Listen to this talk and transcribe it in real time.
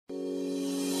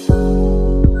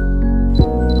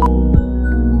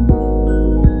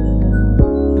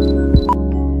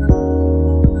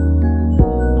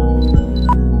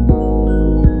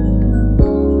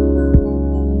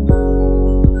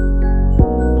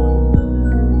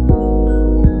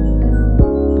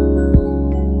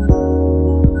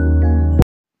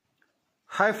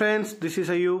Hi friends, this is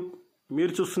Ayub.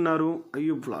 మీరు చూస్తున్నారు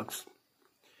Ayub vlogs.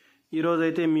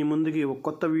 ఈరోజైతే మీ ముందుకి ఒక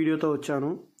కొత్త వీడియోతో వచ్చాను.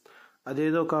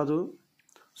 అదేదో కాదు,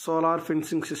 సోలార్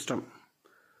ఫెన్సింగ్ సిస్టమ్.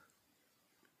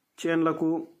 చేన్లకు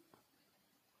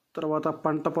తర్వాత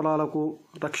పంట పొలాలకు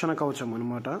రక్షణ కవచం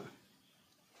అన్నమాట.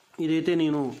 ఇదైతే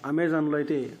నేను అమెజాన్లో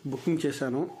అయితే బుకింగ్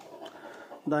చేశాను.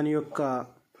 దాని యొక్క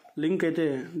లింక్ అయితే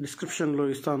డిస్క్రిప్షన్లో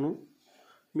ఇస్తాను.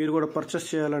 మీరు కూడా పర్చేస్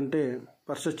చేయాలంటే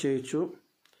పర్చేస్ చేయొచ్చు.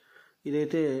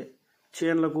 ఇదైతే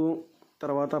చేన్లకు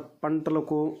తర్వాత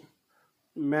పంటలకు,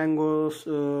 మ్యాంగోస్,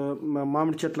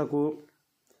 మామిడి చెట్లకు,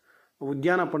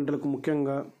 ఉద్యాన పంటలకు,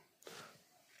 ముఖ్యంగా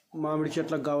మామిడి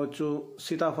చెట్లకు కావచ్చు,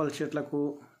 సీతాఫల చెట్లకు,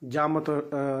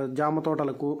 జామ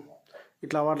తోటలకు,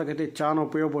 ఇట్లా వాటికైతే చాలా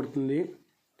ఉపయోగపడుతుంది.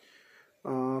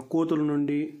 కోతుల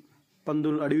నుండి,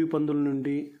 అడవి పందుల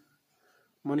నుండి,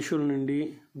 మనుషుల నుండి,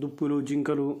 దుప్పులు,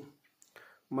 జింకలు,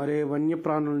 మరే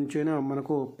వన్యప్రాణుల నుంచైనా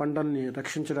మనకు పంటల్ని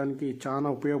రక్షించడానికి చాలా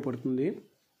ఉపయోగపడుతుంది.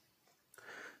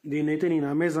 దీన్నైతే నేను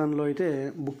అమెజాన్లో అయితే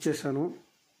బుక్ చేశాను.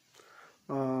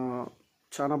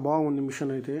 చాలా బాగుంది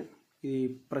మిషన్ అయితే. ఇది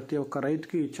ప్రతి ఒక్క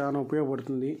రైతుకి చాలా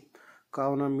ఉపయోగపడుతుంది.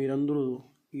 కావున మీరందరూ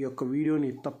ఈ యొక్క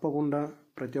వీడియోని తప్పకుండా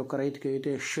ప్రతి ఒక్క రైతుకి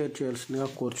అయితే షేర్ చేయాల్సిందిగా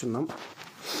కోరుచున్నాం.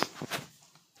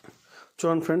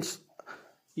 చూడండి ఫ్రెండ్స్,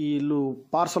 వీళ్ళు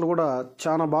పార్సల్ కూడా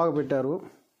చాలా బాగా పెట్టారు.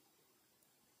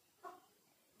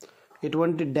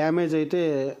 ఎటువంటి డ్యామేజ్ అయితే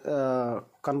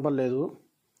కనపడలేదు.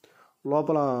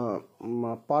 లోపల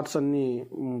పార్ట్స్ అన్నీ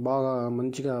బాగా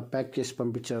మంచిగా ప్యాక్ చేసి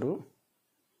పంపించారు.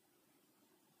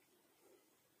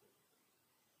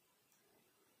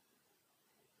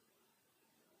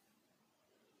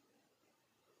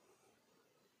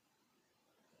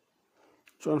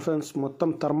 చూడండి ఫ్రెండ్స్, మొత్తం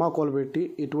థర్మాకోల్ పెట్టి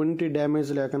ఎటువంటి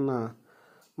డ్యామేజ్ లేకుండా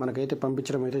మనకైతే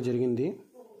పంపించడం అయితే జరిగింది.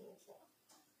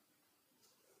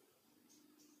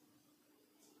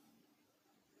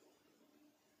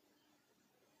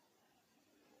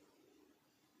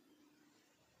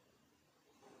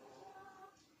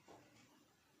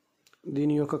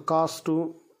 దీని యొక్క కాస్టు,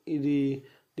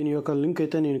 దీని యొక్క లింక్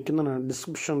అయితే నేను కింద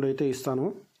డిస్క్రిప్షన్లో అయితే ఇస్తాను.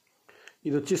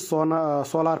 ఇది వచ్చి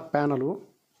సోలార్ ప్యానలు.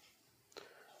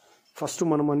 ఫస్ట్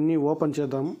మనం అన్నీ ఓపెన్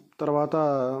చేద్దాం, తర్వాత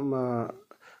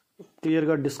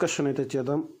క్లియర్గా డిస్కషన్ అయితే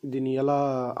చేద్దాం. దీన్ని ఎలా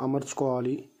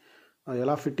అమర్చుకోవాలి,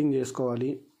 ఎలా ఫిట్టింగ్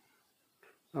చేసుకోవాలి,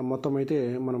 మొత్తం అయితే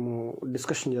మనము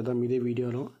డిస్కషన్ చేద్దాం ఇదే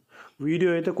వీడియోలో.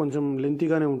 వీడియో అయితే కొంచెం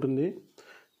లెంతీగానే ఉంటుంది,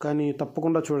 కానీ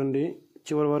తప్పకుండా చూడండి,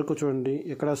 చివరి వరకు చూడండి,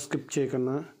 ఎక్కడ స్కిప్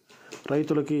చేయకన్నా.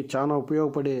 రైతులకి చాలా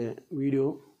ఉపయోగపడే వీడియో.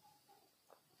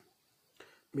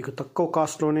 మీకు తక్కువ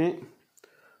కాస్ట్లోనే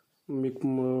మీకు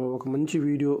ఒక మంచి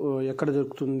వీడియో ఎక్కడ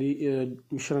దొరుకుతుంది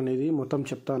మిషన్ అనేది మొత్తం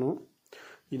చెప్తాను.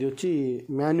 ఇది వచ్చి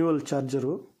మాన్యువల్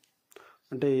ఛార్జరు.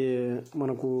 అంటే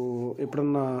మనకు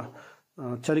ఎప్పుడన్నా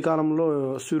చలికాలంలో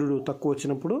సూర్యుడు తక్కువ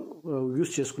వచ్చినప్పుడు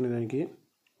యూస్ చేసుకునేదానికి.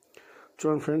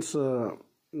 చూడండి ఫ్రెండ్స్,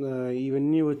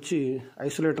 ఇవన్నీ వచ్చి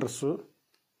ఐసోలేటర్స్,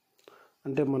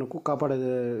 అంటే మనకు కాపాడేది,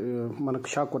 మనకు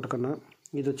షాక్ కొట్టకన్నా.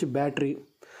 ఇది వచ్చి బ్యాటరీ.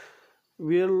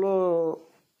 వీళ్ళలో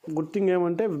గుడ్ థింగ్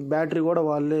ఏమంటే బ్యాటరీ కూడా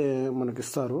వాళ్ళే మనకి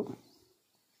ఇస్తారు.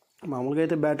 మామూలుగా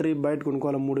అయితే బ్యాటరీ బయట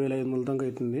కొనుక్కోవాలి, 3500 దాకా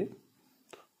అవుతుంది.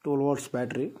 12 volts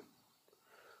బ్యాటరీ.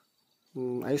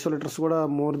 ఐసోలేటర్స్ కూడా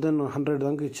మోర్ దెన్ 100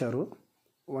 దాకా ఇచ్చారు.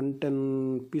 110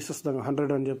 pieces దాకా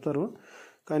 100 అని చెప్తారు,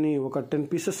 కానీ ఒక 10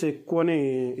 pieces ఎక్కువనే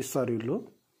ఇస్తారు వీళ్ళు.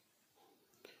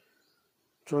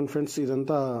 చూడండి ఫ్రెండ్స్,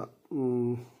 ఇదంతా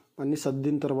అన్నీ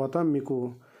సర్దిన తర్వాత మీకు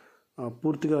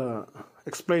పూర్తిగా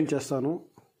ఎక్స్ప్లెయిన్ చేస్తాను.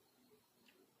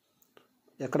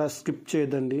 ఎక్కడ స్కిప్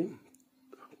చేయొద్దండి,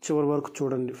 చివరి వరకు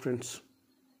చూడండి ఫ్రెండ్స్.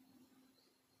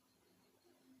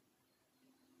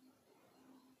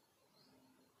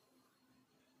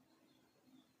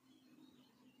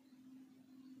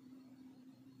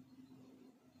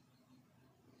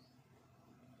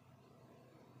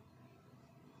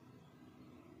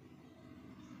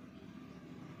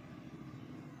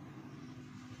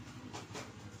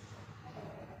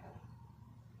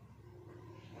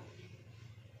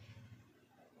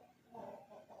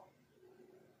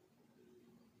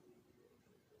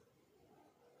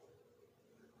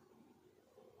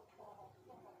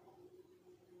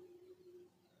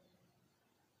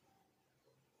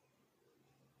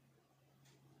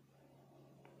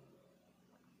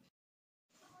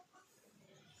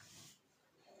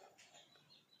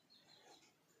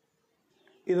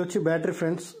 ఇది వచ్చి బ్యాటరీ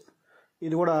ఫ్రెండ్స్.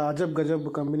 ఇది కూడా అజబ్ గజబ్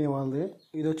కంపెనీ వాళ్ళది.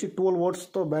 ఇది వచ్చి 12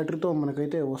 వాట్స్తో బ్యాటరీతో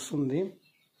మనకైతే వస్తుంది.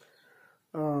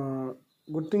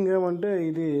 గుడ్ థింగ్ ఏమంటే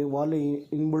ఇది వాళ్ళు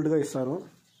ఇన్బుల్డ్గా ఇస్తారు.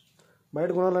 బయట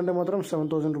కొనాలంటే మాత్రం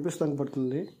 7,000 రూపీస్ దాకా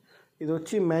పడుతుంది. ఇది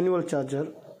వచ్చి మాన్యువల్ ఛార్జర్.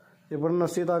 ఎప్పుడన్నా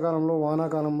శీతాకాలంలో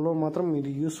వానాకాలంలో మాత్రం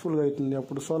ఇది యూస్ఫుల్గా అవుతుంది.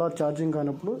 అప్పుడు సోలార్ ఛార్జింగ్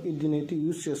కానప్పుడు దీన్ని అయితే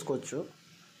యూస్ చేసుకోవచ్చు.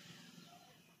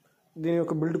 దీని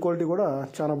యొక్క బిల్డ్ క్వాలిటీ కూడా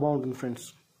చాలా బాగుంటుంది ఫ్రెండ్స్.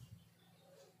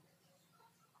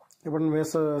 ఎప్పుడన్నా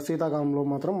శీతాకాలంలో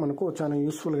మాత్రం మనకు చాలా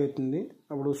యూస్ఫుల్గా అవుతుంది.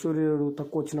 అప్పుడు సూర్యుడు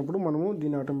తక్కువ వచ్చినప్పుడు మనము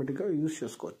దీన్ని ఆటోమేటిక్గా యూస్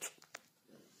చేసుకోవచ్చు.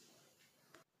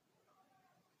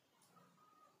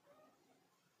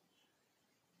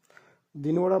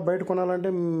 దీన్ని కూడా బయట కొనాలంటే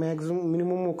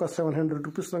మినిమం ఒక 700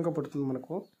 రూపీస్ దాకా పడుతుంది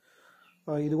మనకు.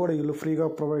 ఇది కూడా వీళ్ళు ఫ్రీగా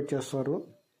ప్రొవైడ్ చేస్తారు.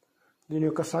 దీని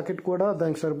యొక్క సాకెట్ కూడా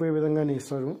దానికి సరిపోయే విధంగానే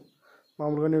ఇస్తారు.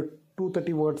 మామూలుగానే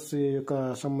 230 వాట్స్ యొక్క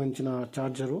సంబంధించిన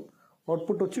ఛార్జరు.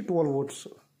 అవుట్పుట్ వచ్చి 12 వాట్స్.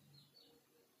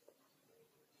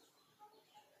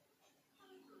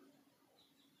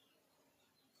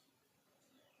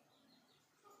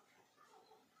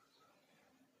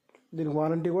 దీనికి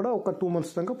వారంటీ కూడా ఒక 2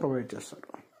 months దాకా ప్రొవైడ్ చేస్తారు.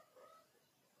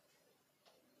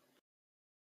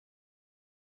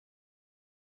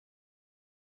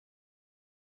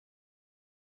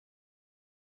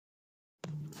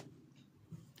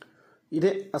 ఇదే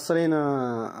అసలైన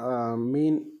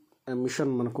మెయిన్ మిషన్,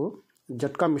 మనకు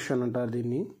జట్కా మిషన్ అంటారు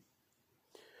దీన్ని.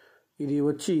 ఇది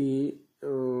వచ్చి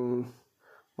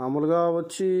మామూలుగా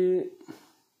వచ్చి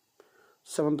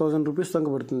 7,000 రూపీస్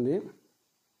దాకా పడుతుంది.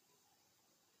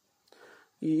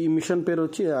 ఈ మిషన్ పేరు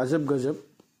వచ్చి అజబ్ గజబ్.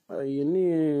 ఇవన్నీ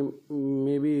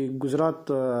మేబీ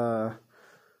గుజరాత్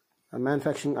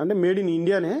మ్యానుఫ్యాక్చరింగ్, అంటే మేడ్ ఇన్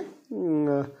ఇండియానే,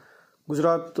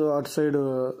 గుజరాత్ అటు సైడ్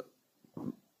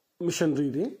మిషనరీ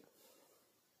ఇది.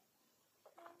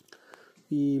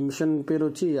 ఈ మిషన్ పేరు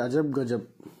వచ్చి అజబ్ గజబ్.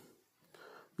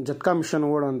 జట్కా మిషన్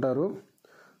కూడా అంటారు,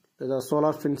 లేదా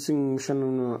సోలార్ ఫెన్సింగ్ మిషన్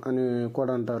అని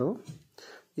కూడా అంటారు.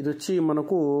 ఇది వచ్చి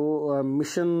మనకు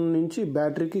మిషన్ నుంచి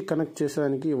బ్యాటరీకి కనెక్ట్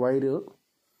చేసేదానికి వైరు.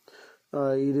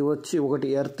 ఇది వచ్చి ఒకటి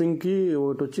ఎర్తింగ్కి,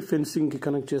 ఒకటి వచ్చి ఫెన్సింగ్కి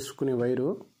కనెక్ట్ చేసుకునే వైరు.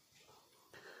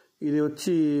 ఇది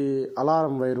వచ్చి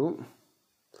అలారం వైరు.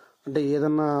 అంటే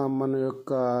ఏదన్నా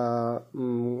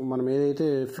మనం ఏదైతే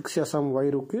ఫిక్స్ చేస్తాం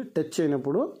వైరుకి టచ్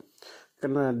అయినప్పుడు,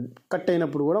 కట్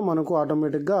అయినప్పుడు కూడా మనకు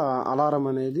ఆటోమేటిక్గా అలారం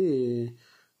అనేది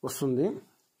వస్తుంది.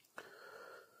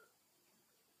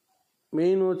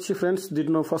 మెయిన్ వచ్చి ఫ్రెండ్స్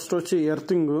దీంట్లో ఫస్ట్ వచ్చి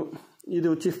ఎర్తింగ్. ఇది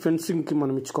వచ్చి ఫెన్సింగ్కి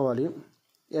మనం ఇచ్చుకోవాలి.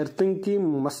 ఎర్తింగ్కి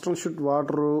మస్ట్ అండ్ షుడ్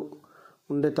వాటర్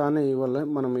ఉండే తానే ఇవ్వాలి.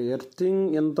 మనం ఎర్తింగ్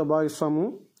ఎంత బాగా ఇస్తామో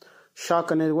షాక్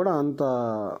అనేది కూడా అంత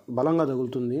బలంగా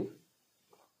తగులుతుంది.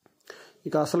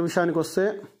 ఇక అసలు విషయానికి వస్తే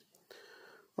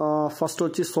ఫస్ట్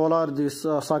వచ్చి సోలార్ది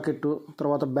సాకెట్,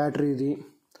 తర్వాత బ్యాటరీది,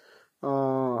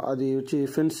 అది వచ్చి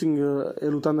ఫెన్సింగ్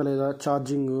వెలుగుతుందా లేదా,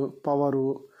 ఛార్జింగ్, పవరు,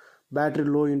 బ్యాటరీ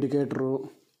లో ఇండికేటరు,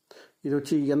 ఇది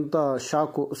వచ్చి ఎంత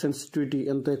షాక్ సెన్సిటివిటీ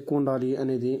ఎంత ఎక్కువ ఉండాలి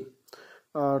అనేది,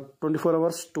 24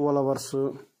 hours 12 hours,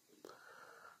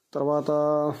 తర్వాత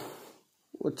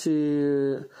వచ్చి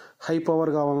హై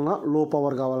పవర్ కావాలన్నా లో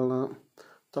పవర్ కావాలన్నా,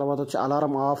 తర్వాత వచ్చి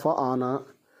alarm off Ana,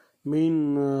 main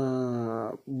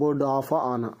board of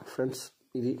Ana friends.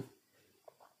 ఇది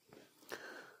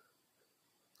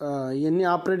ఇవన్నీ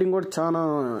ఆపరేటింగ్ కూడా చాలా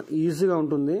ఈజీగా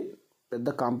ఉంటుంది, పెద్ద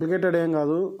కాంప్లికేటెడ్ ఏం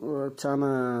కాదు. చాలా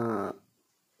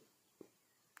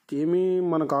ఏమీ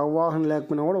మనకు అవగాహన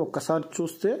లేకపోయినా కూడా ఒక్కసారి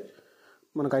చూస్తే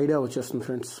మనకు ఐడియా వచ్చేస్తుంది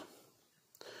ఫ్రెండ్స్.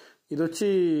 ఇది వచ్చి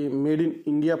మేడ్ ఇన్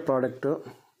ఇండియా ప్రోడక్ట్.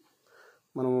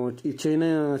 మనము ఈ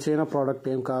చైనా ప్రోడక్ట్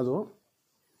ఏం కాదు.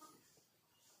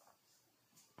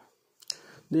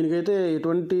 దీనికైతే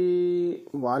ఎటువంటి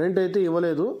వారంటీ అయితే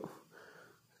ఇవ్వలేదు,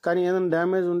 కానీ ఏదైనా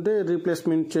డ్యామేజ్ ఉంటే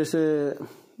రీప్లేస్మెంట్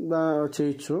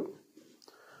చేయొచ్చు.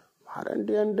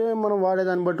 వారంటీ అంటే మనం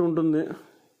వాడేదాన్ని బట్టి ఉంటుంది.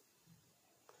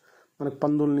 మనకు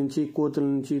పందుల నుంచి, కోతుల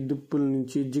నుంచి, దుప్పుల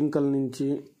నుంచి, జింకల నుంచి,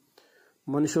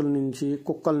 మనుషుల నుంచి,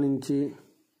 కుక్కల నుంచి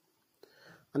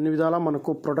అన్ని విధాలా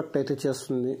మనకు ప్రొటెక్ట్ అయితే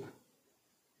చేస్తుంది.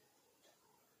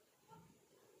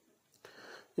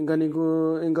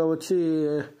 ఇంకా వచ్చి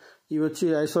ఇవి వచ్చి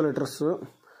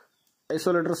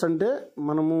ఐసోలేటర్స్ అంటే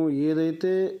మనము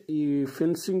ఏదైతే ఈ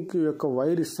ఫెన్సింగ్ యొక్క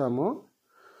వైర్ ఇస్తామో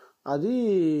అది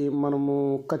మనము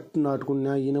కత్తి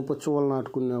నాటుకున్నా, ఇనుప చువ్వలు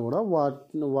నాటుకున్నా కూడా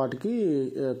వాటికి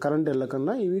కరెంట్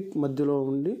వెళ్ళకన్నా ఇవి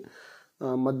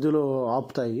మధ్యలో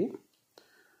ఆపుతాయి.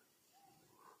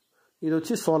 ఇది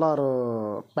వచ్చి సోలార్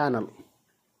ప్యానల్.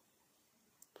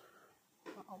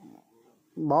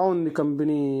 బాగుంది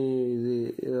కంపెనీ ఇది.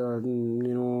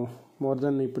 నేను మోర్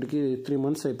దెన్ ఇప్పటికి 3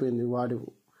 months అయిపోయింది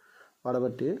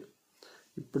వాడబట్టి.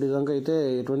 ఇప్పుడు ఇదంతా అయితే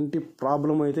ఎటువంటి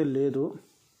ప్రాబ్లం అయితే లేదు.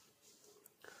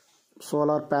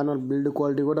 సోలార్ ప్యానల్ బిల్డ్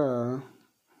క్వాలిటీ కూడా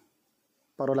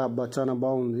పర్వాలే అబ్బా, చాలా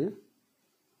బాగుంది.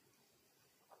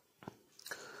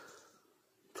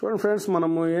 చూడండి ఫ్రెండ్స్,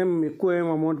 మనము ఎక్కువ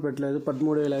అమౌంట్ పెట్టలేదు,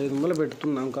 13,500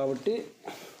 పెడుతున్నాం కాబట్టి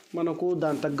మనకు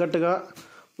దాని తగ్గట్టుగా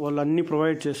వాళ్ళు అన్నీ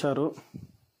ప్రొవైడ్ చేశారు.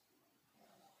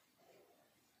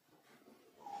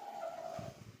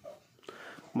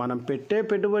 మనం పెట్టే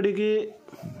పెట్టుబడికి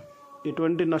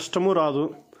ఎటువంటి నష్టము రాదు,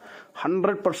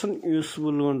 100%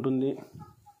 యూస్ఫుల్గా ఉంటుంది.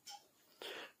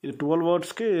 ఇది 12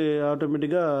 వాట్స్కి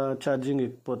ఆటోమేటిక్గా ఛార్జింగ్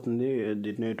ఎక్కిపోతుంది,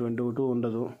 దీన్ని ఎటువంటి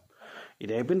ఉండదు.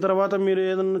 ఇది అయిపోయిన తర్వాత మీరు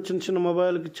ఏదన్నా చిన్న చిన్న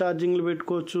మొబైల్కి ఛార్జింగ్లు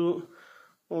పెట్టుకోవచ్చు.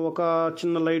 ఒక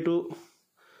చిన్న లైటు,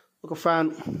 ఒక ఫ్యాన్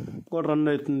కూడా రన్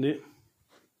అవుతుంది.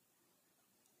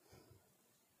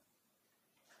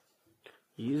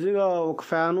 ఈజీగా ఒక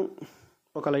ఫ్యాను,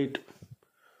 ఒక లైట్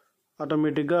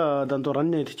ఆటోమేటిక్గా దాంతో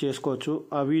రన్ అయితే చేసుకోవచ్చు.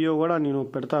 ఆ వీడియో కూడా నేను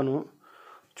పెడతాను,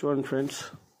 చూడండి ఫ్రెండ్స్.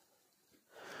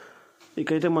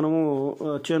 ఇకైతే మనము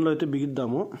చైన్లో అయితే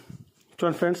బిగిద్దాము.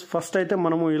 చూడండి ఫ్రెండ్స్, ఫస్ట్ అయితే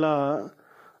మనము ఇలా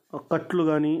కట్లు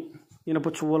కానీ ఇనప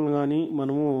చువ్వలను కానీ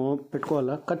మనము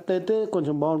పెట్టుకోవాలి. కట్ అయితే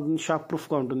కొంచెం బాగుంటుంది, షాక్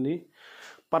ప్రూఫ్గా ఉంటుంది.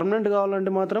 పర్మనెంట్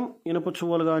కావాలంటే మాత్రం ఇనప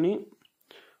చువ్వలు కానీ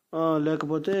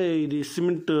లేకపోతే ఇది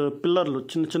సిమెంట్ పిల్లర్లు,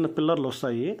 చిన్న చిన్న పిల్లర్లు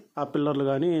వస్తాయి, ఆ పిల్లర్లు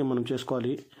కానీ మనం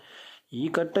చేసుకోవాలి. ఈ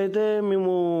కట్ అయితే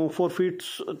మేము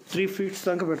 3 ఫీట్స్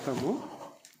దాకా పెడతాము.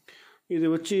 ఇది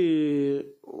వచ్చి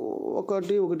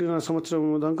 1.5 సంవత్సరం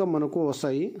దాకా మనకు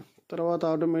వస్తాయి. తర్వాత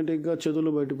ఆటోమేటిక్గా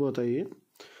చెదులు బయటిపోతాయి.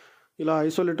 ఇలా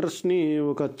ఐసోలేటర్స్ని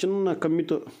ఒక చిన్న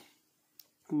కమ్మితో,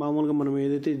 మామూలుగా మనం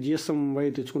ఏదైతే జిఎస్ఎం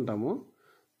వైర్ తెచ్చుకుంటామో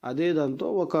అదే దాంతో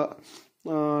ఒక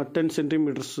 10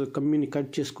 సెంటీమీటర్స్ కమ్మిని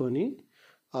కట్ చేసుకొని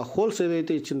ఆ హోల్స్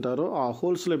ఏదైతే ఇచ్చింటారో ఆ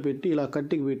హోల్స్లో పెట్టి ఇలా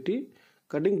కట్టికి పెట్టి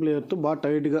కటింగ్ ప్లేయర్తో బాగా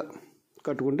టైట్గా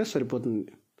కట్టుకుంటే సరిపోతుంది.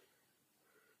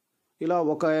 ఇలా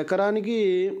 1 ఎకరానికి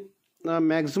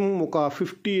మ్యాక్సిమం ఒక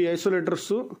 50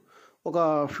 ఐసోలేటర్స్, ఒక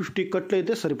 50 కట్లు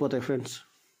అయితే సరిపోతాయి ఫ్రెండ్స్.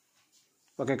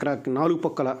 1 ఎకరాకి 4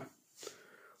 పక్కల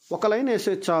ఒక లైన్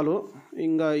వేసే చాలు.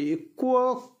 ఇంకా ఎక్కువ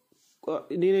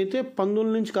నేనైతే పందుల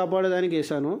నుంచి కాపాడేదానికి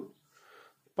వేసాను.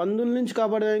 పందుల నుంచి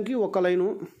కాపాడేదానికి 1 లైను,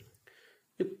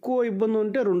 ఎక్కువ ఇబ్బంది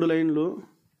ఉంటే 2 లైన్లు.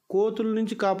 కోతుల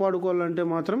నుంచి కాపాడుకోవాలంటే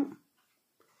మాత్రం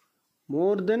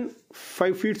మోర్ దెన్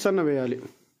 5 ఫీట్స్ అన్న వేయాలి.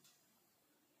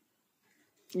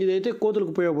 ఇదైతే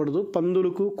కోతులకు ఉపయోగపడదు,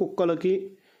 పందులకు, కుక్కలకి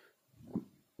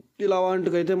ఇలా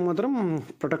వాటికైతే మాత్రం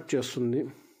ప్రొటెక్ట్ చేస్తుంది.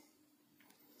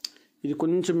 ఇది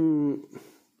కొంచెం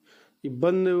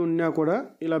ఇబ్బంది ఉన్నా కూడా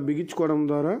ఇలా బిగించుకోవడం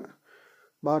ద్వారా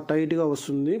బాగా టైట్గా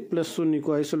వస్తుంది. ప్లస్ నీకు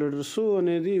ఐసోలేటర్స్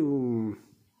అనేది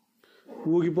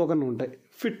ఊగిపోకుండా ఉంటాయి,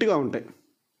 ఫిట్గా ఉంటాయి.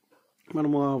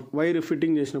 మనము వైర్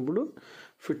ఫిట్టింగ్ చేసినప్పుడు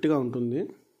ఫిట్గా ఉంటుంది.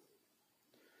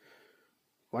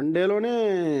 1 డేలోనే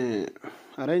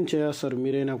అరేంజ్ చేస్తారు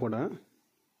మీరైనా కూడా.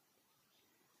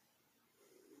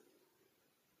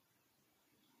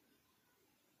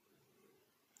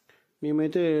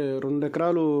 మేమైతే 2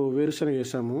 ఎకరాలు వేరుశనగ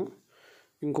వేసాము.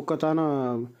 ఇంకొక తాన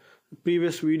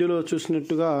ప్రీవియస్ వీడియోలో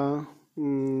చూసినట్టుగా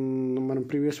మనం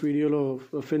ప్రీవియస్ వీడియోలో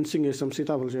ఫెన్సింగ్ వేసాం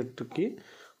సీతాఫల చెట్టుకి,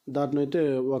 దాంట్లో అయితే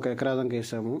 1 ఎకరా దాకా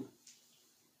వేసాము.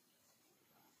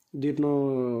 దీంట్లో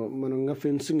మనం ఇంకా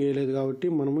ఫెన్సింగ్ వేయలేదు కాబట్టి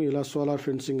మనము ఇలా సోలార్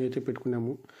ఫెన్సింగ్ అయితే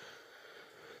పెట్టుకున్నాము.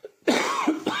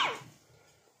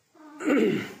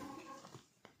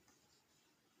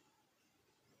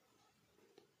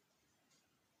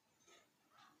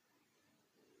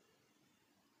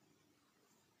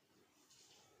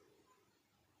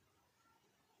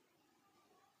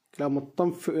 ఇలా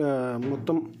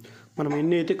మొత్తం మనం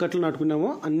ఎన్ని అయితే కట్లు నాటుకున్నామో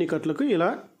అన్ని కట్లకు ఇలా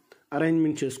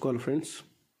అరేంజ్మెంట్ చేసుకోవాలి ఫ్రెండ్స్.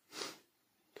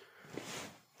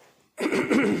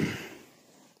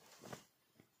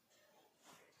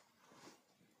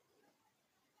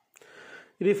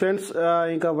 ఇది ఫ్రెండ్స్.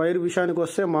 ఇంకా వైర్ విషయానికి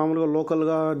వస్తే మామూలుగా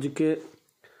లోకల్గా జిక్కే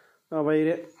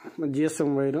వైరే,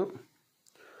 జిఎస్ఎం వైరు.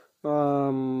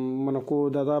 మనకు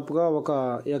దాదాపుగా 1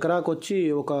 ఎకరాకు వచ్చి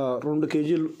ఒక 2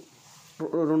 కేజీలు,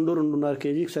 2-2.5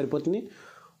 కేజీకి సరిపోతుంది.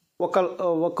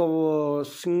 ఒక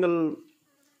సింగిల్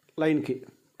లైన్కి,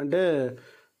 అంటే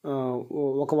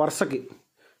ఒక వరుసకి.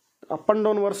 అప్ అండ్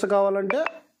డౌన్ వరుస కావాలంటే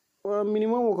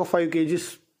మినిమం ఒక 5 కేజీస్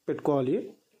పెట్టుకోవాలి.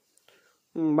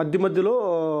 మధ్యలో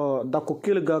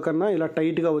కుక్కీలకు కాకుండా ఇలా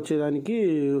టైట్గా వచ్చేదానికి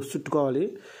చుట్టుకోవాలి.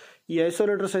 ఈ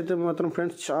ఐసోలేటర్స్ అయితే మాత్రం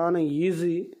ఫ్రెండ్స్ చాలా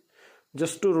ఈజీ.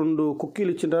 జస్ట్ 2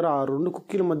 కుక్కీలు ఇచ్చింటారు, ఆ 2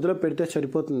 కుక్కీల మధ్యలో పెడితే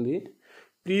సరిపోతుంది.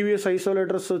 ప్రీవియస్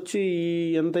ఐసోలేటర్స్ వచ్చి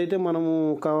ఎంతైతే మనము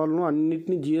కావాలనో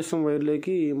అన్నిటినీ జిఎస్ఎం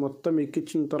వైర్లోకి మొత్తం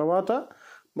ఎక్కించిన తర్వాత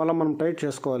మళ్ళీ మనం టైట్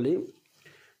చేసుకోవాలి.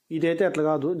 ఇదైతే అట్లా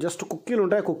కాదు, జస్ట్ కుక్కీలు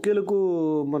ఉంటాయి, కుక్కీలకు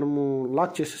మనము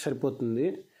లాక్ చేస్తే సరిపోతుంది.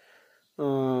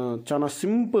 చాలా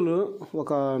సింపుల్,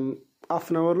 ఒక హాఫ్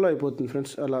అన్ అవర్లో అయిపోతుంది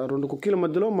ఫ్రెండ్స్. అలా 2 కుక్కీల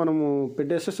మధ్యలో మనము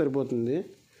పెట్టేస్తే సరిపోతుంది.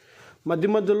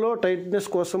 మధ్యలో టైట్నెస్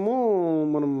కోసము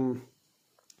మనం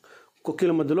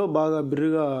కొక్కిల మధ్యలో బాగా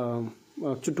బిర్రుగా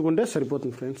చుట్టుకుంటే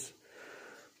సరిపోతుంది ఫ్రెండ్స్.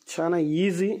 చాలా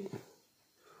ఈజీ.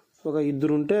 ఒక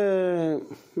ఇద్దరు ఉంటే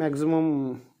మ్యాక్సిమం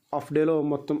హాఫ్ డేలో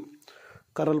మొత్తం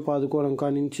కర్రలు పాదుకోవడం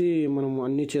కానించి మనం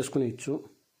అన్నీ చేసుకునేయచ్చు.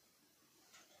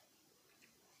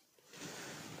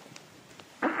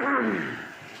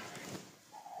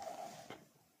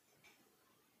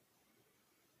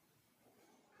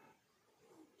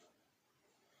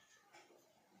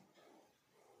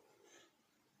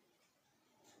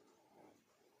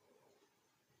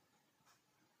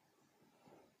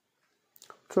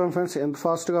 చూడండి ఫ్రెండ్స్ ఎంత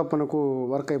ఫాస్ట్గా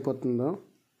వర్క్ అయిపోతుందో.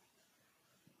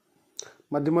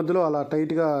 మధ్యలో అలా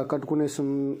టైట్గా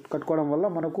కట్టుకోవడం వల్ల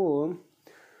మనకు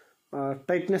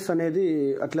టైట్నెస్ అనేది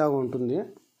అట్లాగా ఉంటుంది.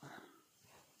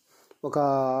 ఒక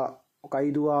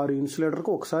 5-6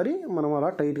 ఇన్సులేటర్కు ఒకసారి మనం అలా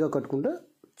టైట్గా కట్టుకుంటే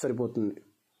సరిపోతుంది.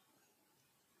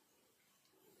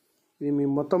 ఇది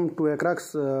మేము మొత్తం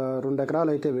 2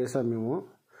 ఎకరాలు అయితే వేసాము. మేము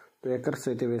 2 ఎకర్స్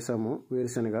అయితే వేసాము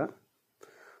వేరుశనగ.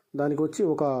 దానికి వచ్చి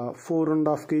ఒక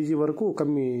 4.5 kg వరకు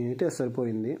కమ్మి అయితే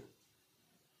సరిపోయింది.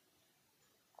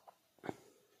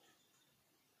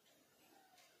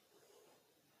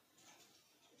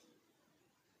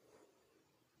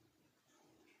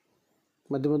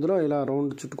 మధ్యలో ఇలా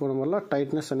రౌండ్ చుట్టుకోవడం వల్ల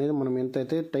టైట్నెస్ అనేది మనం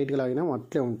ఎంతైతే టైట్గా లాగినామో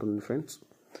అట్లే ఉంటుంది ఫ్రెండ్స్.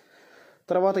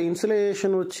 తర్వాత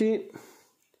ఇన్సులేషన్ వచ్చి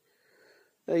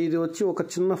ఇది వచ్చి ఒక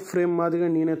చిన్న ఫ్రేమ్ మాదిరిగా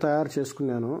నేనే తయారు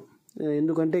చేసుకున్నాను.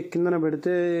 ఎందుకంటే కిందన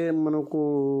పెడితే మనకు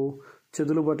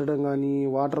చెదులు పట్టడం కానీ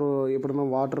ఎప్పుడన్నా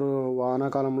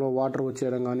వానాకాలంలో వాటర్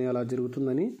వచ్చేయడం కానీ అలా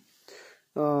జరుగుతుందని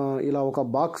ఇలా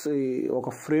ఒక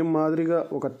ఫ్రేమ్ మాదిరిగా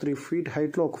ఒక 3 feet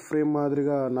హైట్లో ఒక ఫ్రేమ్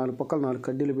మాదిరిగా 4 పక్కల 4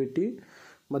 కడ్డీలు పెట్టి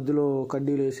మధ్యలో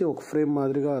కడ్డీలు వేసి ఒక ఫ్రేమ్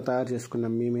మాదిరిగా తయారు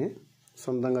చేసుకున్నాం. మేమే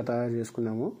సొంతంగా తయారు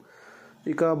చేసుకున్నాము.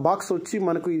 ఇక బాక్స్ వచ్చి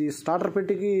మనకు ఇది స్టార్టర్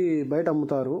పెట్టికి బయట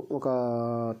అమ్ముతారు. ఒక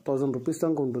 1000 రూపీస్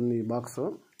దాకా ఉంటుంది ఈ బాక్స్.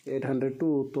 800 to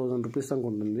 1000 రూపీస్ దాకా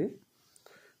ఉంటుంది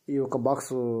ఈ ఒక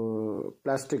box.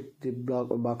 Plastic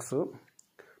box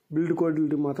build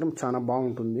quality మాత్రం చాలా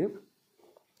బాగుంటుంది.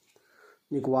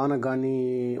 నీకు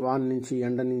వాన నుంచి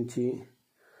ఎండ నుంచి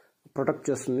ప్రొటెక్ట్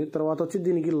చేస్తుంది. తర్వాత వచ్చి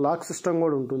దీనికి లాక్ సిస్టమ్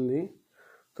కూడా ఉంటుంది.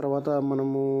 తర్వాత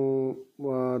మనము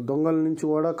దొంగల నుంచి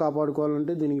కూడా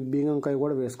కాపాడుకోవాలంటే దీనికి బీగంకాయ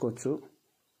కూడా వేసుకోవచ్చు.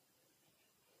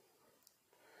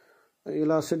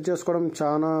 ఇలా సెట్ చేసుకోవడం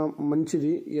చాలా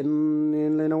మంచిది.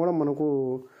 ఎన్నేళ్ళైనా కూడా మనకు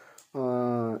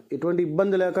ఎటువంటి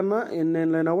ఇబ్బంది లేకుండా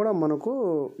ఎన్నేళ్ళైనా కూడా మనకు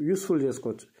యూస్ఫుల్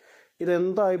చేసుకోవచ్చు.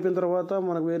 ఇదంతా అయిపోయిన తర్వాత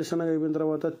మనకు వేరుశనగ అయిపోయిన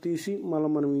తర్వాత తీసి మళ్ళీ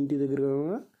మనం ఇంటి దగ్గర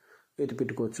ఎత్తి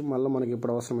పెట్టుకోవచ్చు. మళ్ళీ మనకి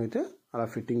ఎప్పుడు అవసరమైతే అలా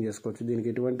ఫిట్టింగ్ చేసుకోవచ్చు. దీనికి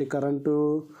ఎటువంటి కరెంటు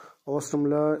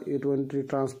అవసరంలా, ఎటువంటి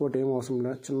ట్రాన్స్పోర్ట్ ఏం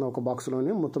అవసరంలా. చిన్న ఒక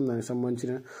బాక్స్లోనే మొత్తం దానికి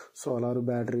సంబంధించిన సోలార్,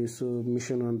 బ్యాటరీస్,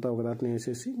 మిషన్ అంతా ఒక దాంట్లో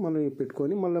వేసేసి మళ్ళీ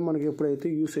పెట్టుకొని మళ్ళీ మనకి ఎప్పుడైతే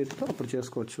యూస్ అవుతుందో అప్పుడు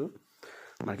చేసుకోవచ్చు.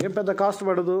 మనకేం పెద్ద కాస్ట్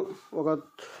పడదు. ఒక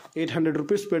 800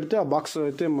 రూపీస్ పెడితే ఆ బాక్స్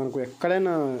అయితే మనకు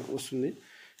ఎక్కడైనా వస్తుంది.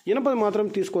 ఇనపది మాత్రం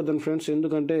తీసుకోవద్దండి ఫ్రెండ్స్.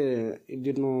 ఎందుకంటే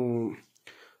దీంట్లో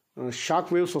షాక్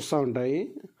వేవ్స్ వస్తూ ఉంటాయి.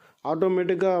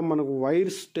 ఆటోమేటిక్గా మనకు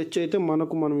వైర్స్ టచ్ అయితే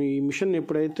మనం ఈ మిషన్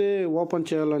ఎప్పుడైతే ఓపెన్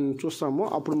చేయాలని చూస్తామో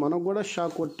అప్పుడు మనకు కూడా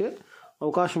షాక్ కొట్టే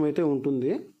అవకాశం అయితే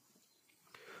ఉంటుంది.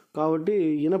 కాబట్టి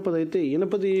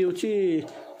ఇనపది వచ్చి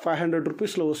 500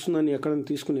 రూపీస్లో వస్తుందని ఎక్కడైనా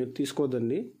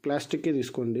తీసుకోవద్దండి. ప్లాస్టిక్కే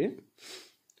తీసుకోండి.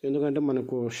 ఎందుకంటే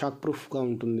మనకు షాక్ ప్రూఫ్గా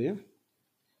ఉంటుంది.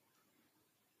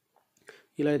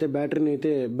 ఇలా అయితే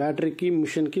బ్యాటరీకి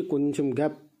మిషన్కి కొంచెం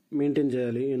గ్యాప్ మెయింటైన్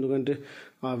చేయాలి. ఎందుకంటే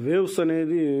ఆ వేవ్స్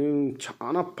అనేది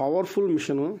చాలా పవర్ఫుల్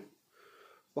మిషను.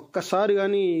 ఒక్కసారి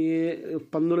కానీ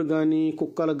పందులకు కానీ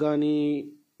కుక్కలకు కానీ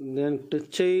దానికి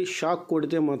టచ్ అయ్యి షాక్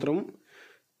కొడితే మాత్రం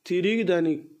తిరిగి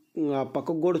దాని ఆ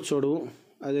పక్కకు కూడా చూడు.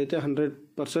 అదైతే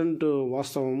 100%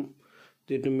 వాస్తవం.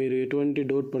 దీంట్లో మీరు ఎటువంటి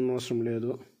డౌట్ పడిన అవసరం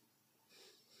లేదు.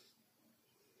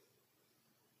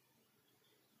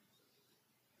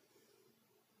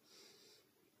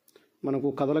 మనకు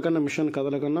మిషన్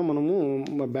కదలకన్నా మనము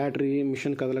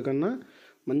మిషన్ కదలకన్నా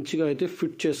మంచిగా అయితే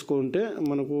ఫిట్ చేసుకుంటే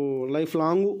మనకు లైఫ్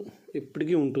లాంగ్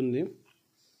ఎప్పటికీ ఉంటుంది.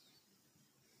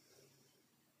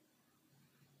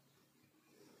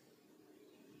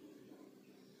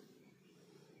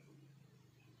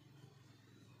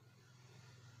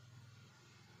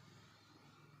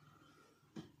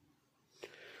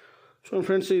 సో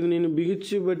ఫ్రెండ్స్, ఇది నేను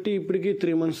బిగించి బట్టి ఇప్పటికీ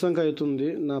 3 months దాకా అవుతుంది.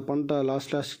 నా పంట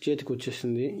లాస్ట్ చేతికి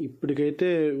వచ్చేసింది. ఇప్పటికైతే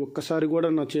ఒక్కసారి కూడా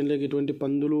నా చేనులోకి ఎటువంటి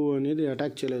పందులు అనేది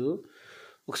అటాక్ చేయలేదు.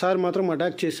 ఒకసారి మాత్రం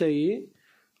అటాక్ చేసాయి.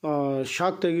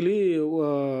 షాక్ తగిలి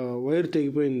వైర్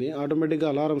తెగిపోయింది. ఆటోమేటిక్గా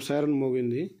అలారం సైరన్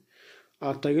మోగింది.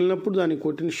 ఆ తగిలినప్పుడు దానికి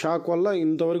కొట్టిన షాక్ వల్ల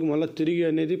ఇంతవరకు మళ్ళీ తిరిగి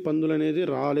అనేది పందులు అనేది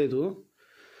రాలేదు.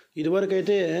 ఇదివరకు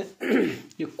అయితే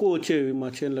ఎక్కువ వచ్చేవి మా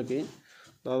చేనులకి.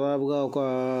 దాదాపుగా ఒక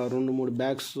 2-3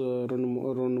 బ్యాగ్స్,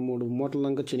 2-3 మూటల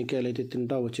దాకా చెనిక్కాయలు అయితే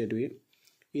తింటా వచ్చేటివి.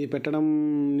 ఇది పెట్టడం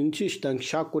నుంచి దానికి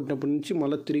షాక్ కొట్టినప్పటి నుంచి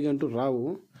మళ్ళీ తిరిగి అంటూ రావు.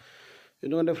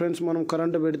 ఎందుకంటే ఫ్రెండ్స్, మనం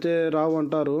కరెంటు పెడితే రావు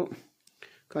అంటారు,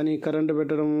 కానీ కరెంటు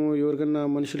పెట్టడం ఎవరికైనా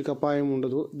మనుషులకి అపాయం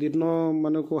ఉండదు. దీంట్లో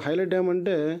మనకు హైలైట్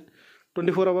ఏమంటే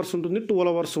 24 అవర్స్ ఉంటుంది, 12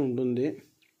 అవర్స్ ఉంటుంది.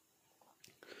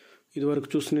 ఇదివరకు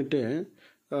చూసినట్టే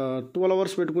 12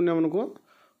 అవర్స్ పెట్టుకున్నామనుకో,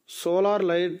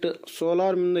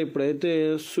 సోలార్ మీద ఎప్పుడైతే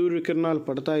సూర్యకిరణాలు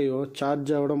పడతాయో,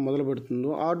 ఛార్జ్ అవ్వడం మొదలు పెడుతుందో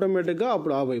ఆటోమేటిక్గా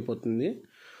అప్పుడు ఆఫ్ అయిపోతుంది.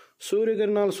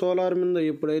 సూర్యకిరణాలు సోలార్ మీద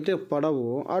ఎప్పుడైతే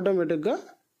పడవో ఆటోమేటిక్గా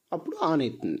అప్పుడు ఆన్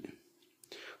అవుతుంది.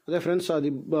 అదే ఫ్రెండ్స్, అది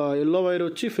ఎల్లో వైర్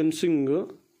వచ్చి ఫెన్సింగ్,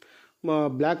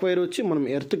 బ్లాక్ వైర్ వచ్చి మనం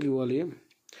ఎర్త్కి ఇవ్వాలి.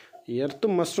 ఎర్త్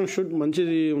మస్ట్ అండ్ షుడ్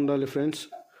మంచిది ఉండాలి ఫ్రెండ్స్.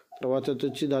 తర్వాత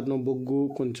వచ్చి దాంట్లో బొగ్గు,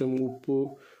 కొంచెం ఉప్పు,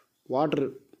 వాటర్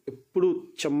ఎప్పుడు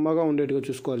చెమ్మగా ఉండేట్టుగా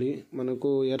చూసుకోవాలి. మనకు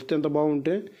ఎర్త్ ఎంత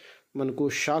బాగుంటే మనకు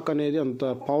షాక్ అనేది అంత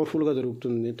పవర్ఫుల్గా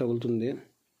తగులుతుంది.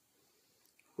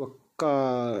 ఒక్క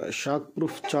షాక్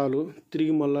ప్రూఫ్ చాలు,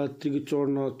 తిరిగి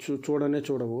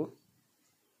చూడవు.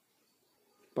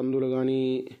 పందులు కానీ,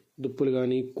 దుప్పులు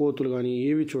కానీ, కోతులు కానీ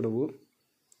ఏవి చూడవు.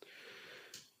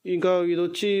 ఇంకా ఇది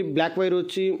వచ్చి బ్లాక్ వైర్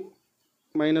వచ్చి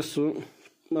మైనస్,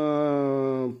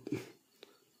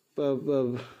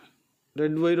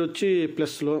 రెడ్ వైర్ వచ్చి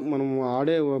ప్లస్లో మనము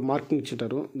ఆడే మార్కింగ్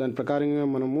ఇచ్చింటారు. దాని ప్రకారంగా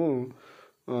మనము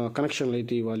కనెక్షన్లు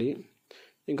అయితే ఇవ్వాలి.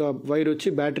 ఇంకా వైర్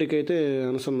వచ్చి బ్యాటరీకి అయితే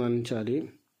అనుసంధానించాలి.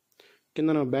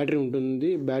 కిందన బ్యాటరీ ఉంటుంది,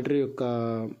 బ్యాటరీ యొక్క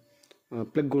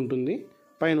ప్లగ్ ఉంటుంది,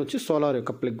 పైన వచ్చి సోలార్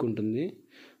యొక్క ప్లగ్ ఉంటుంది.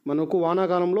 మనకు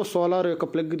వానాకాలంలో సోలార్ యొక్క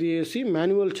ప్లగ్ తీసి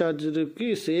మాన్యువల్ ఛార్జర్కి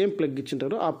సేమ్ ప్లగ్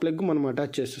ఇచ్చింటారు. ఆ ప్లగ్ మనం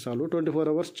అటాచ్ చేస్తే చాలు, 24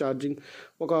 అవర్స్ ఛార్జింగ్,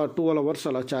 ఒక 12 అవర్స్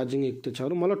అలా ఛార్జింగ్ ఎక్కితే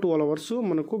చాలు. మళ్ళీ 12 అవర్స్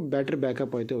మనకు బ్యాటరీ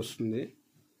బ్యాకప్ అయితే వస్తుంది.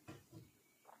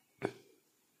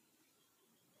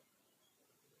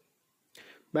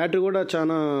 బ్యాటరీ కూడా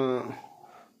చాలా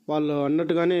వాళ్ళు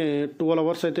అన్నట్టుగానే 12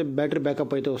 అవర్స్ అయితే బ్యాటరీ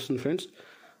బ్యాకప్ అయితే వస్తుంది ఫ్రెండ్స్.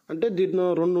 అంటే దీంట్లో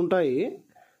 2 ఉంటాయి.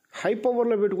 హై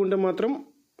పవర్లో పెట్టుకుంటే మాత్రం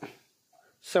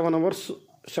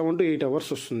 7 to 8 అవర్స్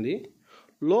వస్తుంది.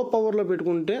 లో పవర్లో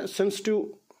పెట్టుకుంటే సెన్సిటివ్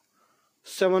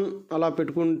 7 అలా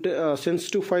పెట్టుకుంటే,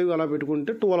 సెన్సిటివ్ 5 అలా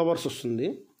పెట్టుకుంటే 12 అవర్స్ వస్తుంది.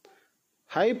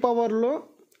 హై పవర్లో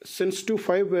సెన్సిటివ్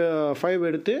 5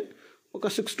 పెడితే ఒక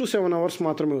 6 to 7 అవర్స్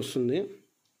మాత్రమే వస్తుంది.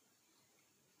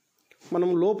 మనం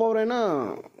లో పవర్ అయినా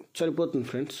సరిపోతుంది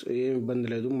ఫ్రెండ్స్, ఏం ఇబ్బంది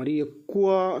లేదు. మరీ ఎక్కువ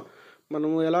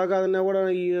మనము ఎలా కాదన్నా కూడా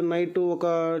ఈ నైట్ ఒక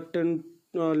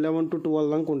 11 to 12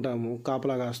 దాకా ఉంటాము,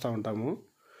 కాపలా కాస్తూ ఉంటాము.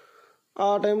 ఆ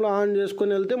టైంలో ఆన్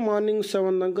చేసుకొని వెళ్తే మార్నింగ్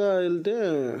 7 దాకా వెళ్తే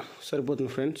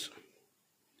సరిపోతుంది ఫ్రెండ్స్.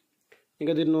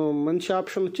 ఇంకా దీన్ని మంచి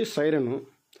ఆప్షన్ వచ్చి సైరన్.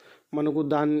 మనకు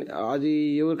అది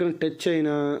ఎవరికైనా టచ్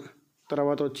అయినా,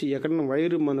 తర్వాత వచ్చి ఎక్కడైనా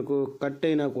వైర్ మనకు కట్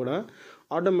అయినా కూడా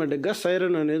ఆటోమేటిక్గా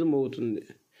సైరన్ అనేది మోగుతుంది.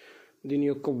 దీని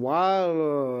యొక్క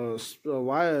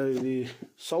ఇది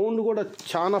సౌండ్ కూడా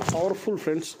చాలా powerful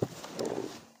friends.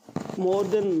 More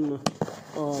than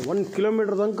 1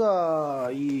 kilometre దాకా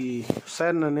ఈ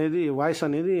సైరన్ అనేది, వాయిస్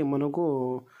అనేది మనకు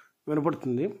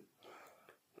వినపడుతుంది.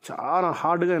 చాలా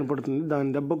హార్డ్గా వినపడుతుంది.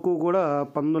 దాని దెబ్బకు కూడా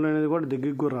పందులు అనేది కూడా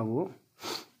దగ్గరికి కూడా రావు.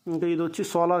 ఇంకా ఇది వచ్చి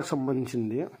సోలార్కి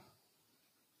సంబంధించింది.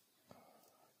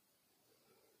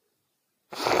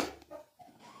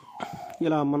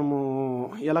 ఇలా మనము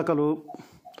ఎలకలు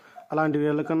అలాంటివి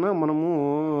ఎలకన్నా మనము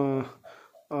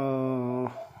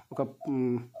ఒక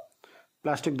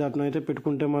ప్లాస్టిక్ దాటిని అయితే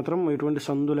పెట్టుకుంటే మాత్రం ఎటువంటి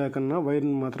సందు లేకన్నా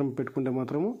వైర్ని మాత్రం పెట్టుకుంటే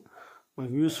మాత్రము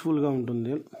మనకు యూస్ఫుల్గా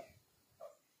ఉంటుంది.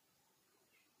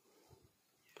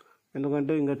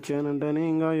 ఎందుకంటే ఇంకా చేను అంటేనే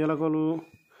ఇంకా ఎలకలు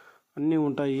అన్నీ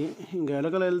ఉంటాయి. ఇంకా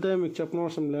ఎలకలు వెళ్తే మీకు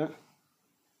చెప్పనవసరం లే,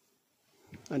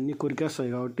 అన్నీ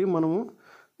కొరికేస్తాయి. కాబట్టి మనము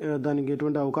దానికి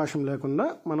ఎటువంటి అవకాశం లేకుండా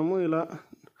మనము ఇలా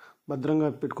భద్రంగా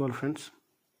పెట్టుకోవాలి ఫ్రెండ్స్.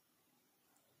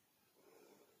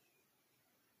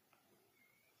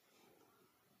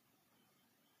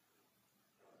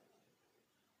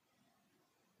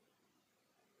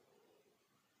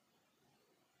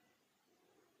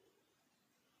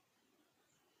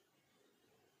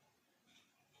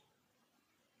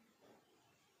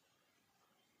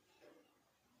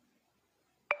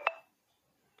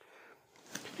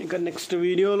 ఇంకా నెక్స్ట్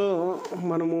వీడియోలో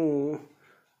మనము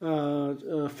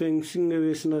ఫెన్సింగ్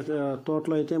వేసిన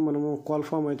తోటలో అయితే మనము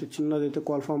కోల్ఫామ్ అయితే చిన్నదైతే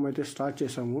కోల్ఫామ్ అయితే స్టార్ట్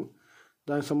చేసాము.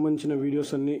 దానికి సంబంధించిన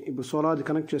వీడియోస్ అన్నీ ఇప్పుడు సోలార్ది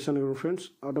కనెక్ట్ చేశాను కదా ఫ్రెండ్స్,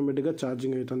 ఆటోమేటిక్గా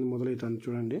ఛార్జింగ్ అవుతుంది, మొదలవుతుంది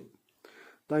చూడండి.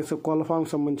 దానికి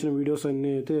కోల్ఫామ్కి సంబంధించిన వీడియోస్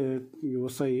అన్నీ అయితే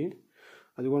వస్తాయి,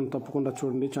 అది కూడా తప్పకుండా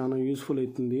చూడండి, చాలా యూస్ఫుల్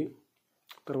అవుతుంది.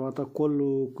 తర్వాత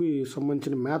కోళ్ళకి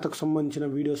సంబంధించిన మేతకు సంబంధించిన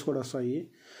వీడియోస్ కూడా వస్తాయి.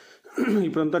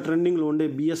 ఇప్పుడంతా ట్రెండింగ్లో ఉండే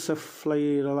బిఎస్ఎఫ్ ఫ్లై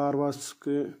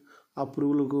లార్వాస్కి ఆ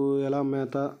పురుగులకు ఎలా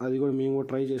మేత, అది కూడా మేము కూడా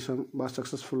ట్రై చేసాం, బాగా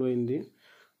సక్సెస్ఫుల్ అయింది.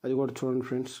 అది కూడా చూడండి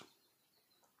ఫ్రెండ్స్.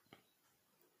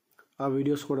 ఆ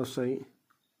వీడియోస్ కూడా వస్తాయి.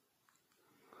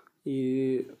 ఈ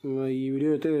ఈ వీడియో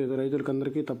అయితే రైతులకు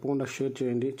అందరికీ తప్పకుండా షేర్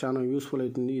చేయండి, చాలా యూస్ఫుల్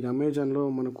అవుతుంది. ఇది అమెజాన్లో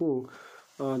మనకు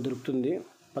దొరుకుతుంది.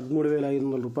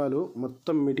 13,500 రూపాయలు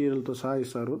మొత్తం మెటీరియల్తో సహా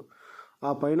ఇస్తారు.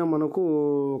 ఆ పైన మనకు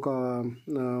ఒక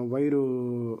వైరు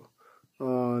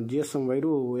జిఎస్ఎం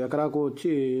వైరు ఎకరాకు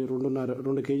వచ్చి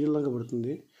 2 కేజీల దాకా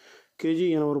పడుతుంది. కేజీ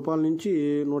 80 రూపాయల నుంచి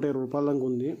 120 రూపాయల దాకా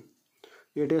ఉంది.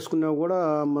 ఏటేసుకున్నా కూడా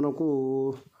మనకు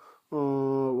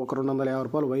ఒక 250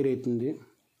 రూపాయలు వైర్ అవుతుంది.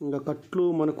 ఇంకా కట్లు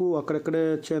మనకు అక్కడెక్కడే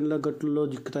చేనుల గట్లలో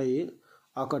జిక్కుతాయి,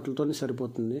 ఆ కట్లతోనే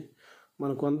సరిపోతుంది.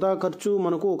 మనకు అంతా ఖర్చు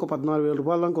మనకు ఒక 14,000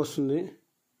 రూపాయల దాకా వస్తుంది.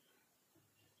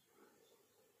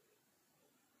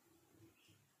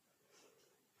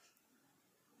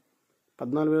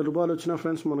 రూపాయలు వచ్చిన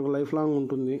ఫ్రెండ్స్ మనకు లైఫ్ లాంగ్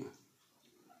ఉంటుంది,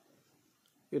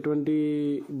 ఎటువంటి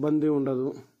ఇబ్బంది ఉండదు.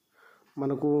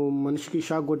 మనకు మనిషికి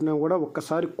షాక్ కొట్టినా కూడా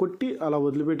ఒక్కసారి కొట్టి అలా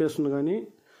వదిలిపెట్టేస్తుంది, కానీ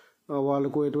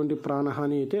వాళ్ళకు ఎటువంటి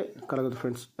ప్రాణహాని అయితే కలగదు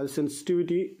ఫ్రెండ్స్. అది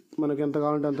సెన్సిటివిటీ మనకు ఎంత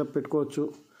కావాలంటే అంత పెట్టుకోవచ్చు,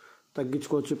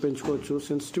 తగ్గించుకోవచ్చు, పెంచుకోవచ్చు.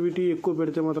 సెన్సిటివిటీ ఎక్కువ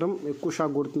పెడితే మాత్రం ఎక్కువ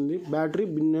షాక్ కొడుతుంది, బ్యాటరీ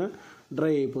బిన్న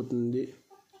డ్రై అయిపోతుంది.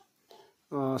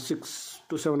 6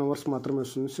 to 7 అవర్స్ మాత్రమే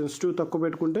వస్తుంది. సెన్సిటివ్ తక్కువ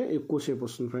పెట్టుకుంటే ఎక్కువసేపు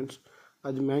వస్తుంది ఫ్రెండ్స్.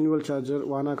 అది మాన్యువల్ ఛార్జర్,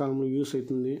 వానాకాలంలో యూస్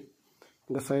అవుతుంది.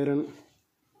 ఇంకా సైరన్.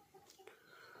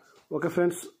 ఓకే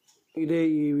ఫ్రెండ్స్, ఇదే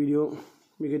ఈ వీడియో.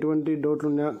 మీకు ఎటువంటి డౌట్లు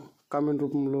ఉన్నా కామెంట్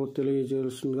రూపంలో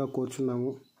తెలియజేయాల్సిందిగా కోరుచున్నాము.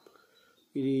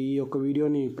 ఈ యొక్క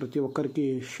వీడియోని ప్రతి ఒక్కరికి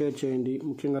షేర్ చేయండి,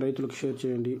 ముఖ్యంగా రైతులకు షేర్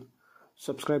చేయండి,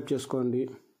 సబ్స్క్రైబ్ చేసుకోండి.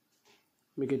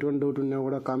 మీకు ఎటువంటి డౌట్ ఉన్నా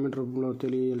కూడా కామెంట్ రూపంలో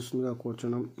తెలియజేయాల్సిందిగా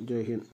కోరుచున్నాం. జై హింద్.